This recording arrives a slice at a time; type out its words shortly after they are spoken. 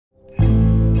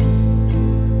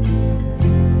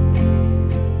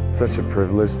such a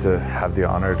privilege to have the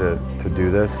honor to do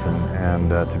this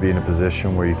and to be in a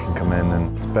position where you can come in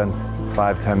and spend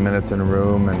 5-10 minutes in a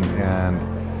room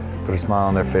and put a smile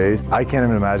on their face. I can't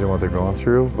even imagine what they're going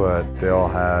through, but they all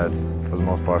had, for the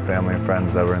most part, family and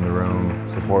friends that were in the room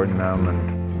supporting them.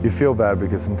 And you feel bad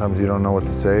because sometimes you don't know what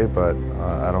to say, but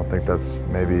I don't think that's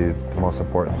maybe the most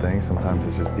important thing. Sometimes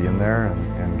it's just being there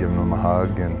and giving them a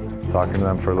hug and talking to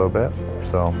them for a little bit.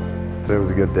 So today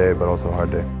was a good day, but also a hard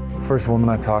day. First woman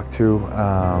I talked to,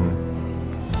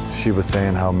 she was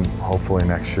saying how hopefully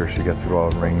next year she gets to go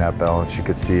out and ring that bell, and she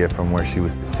could see it from where she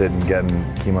was sitting getting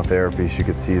chemotherapy. She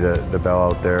could see the bell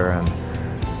out there,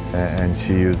 and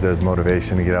she used it as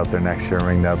motivation to get out there next year and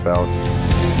ring that bell.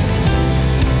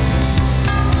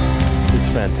 It's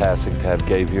fantastic to have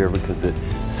Gabe here because it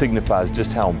signifies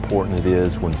just how important it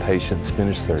is when patients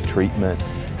finish their treatment,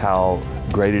 how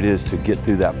great it is to get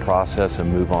through that process and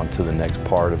move on to the next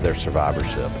part of their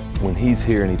survivorship. When he's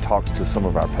here and he talks to some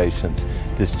of our patients,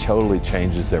 this totally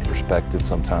changes their perspective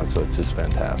sometimes, so it's just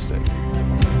fantastic.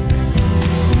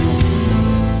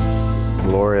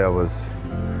 Gloria was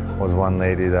one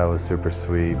lady that was super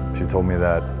sweet. She told me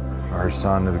that her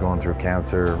son is going through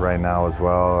cancer right now as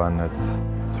well, and it's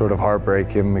sort of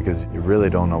heartbreaking because you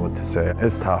really don't know what to say.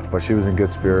 It's tough, but she was in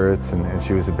good spirits, and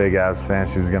she was a big Avs fan.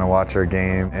 She was going to watch our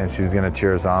game, and she was going to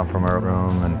cheer us on from her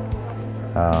room, and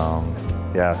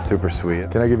yeah, super sweet.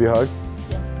 Can I give you a hug?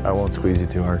 I won't squeeze you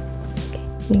too hard.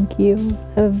 Thank you.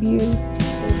 Love you.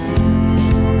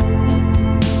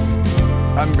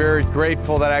 I'm very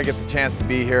grateful that I get the chance to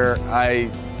be here.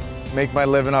 I make my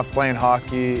living off playing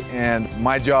hockey, and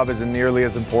my job isn't nearly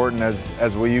as important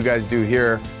as what you guys do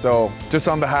here. So just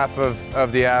on behalf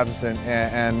of the Avs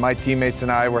and my teammates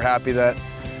and I, we're happy that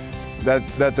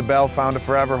the bell found a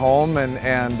forever home,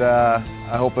 and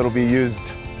I hope it'll be used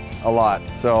a lot.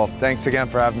 So thanks again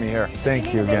for having me here.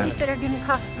 Thank you again. Babysitter, give me a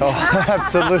call. Oh,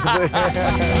 absolutely.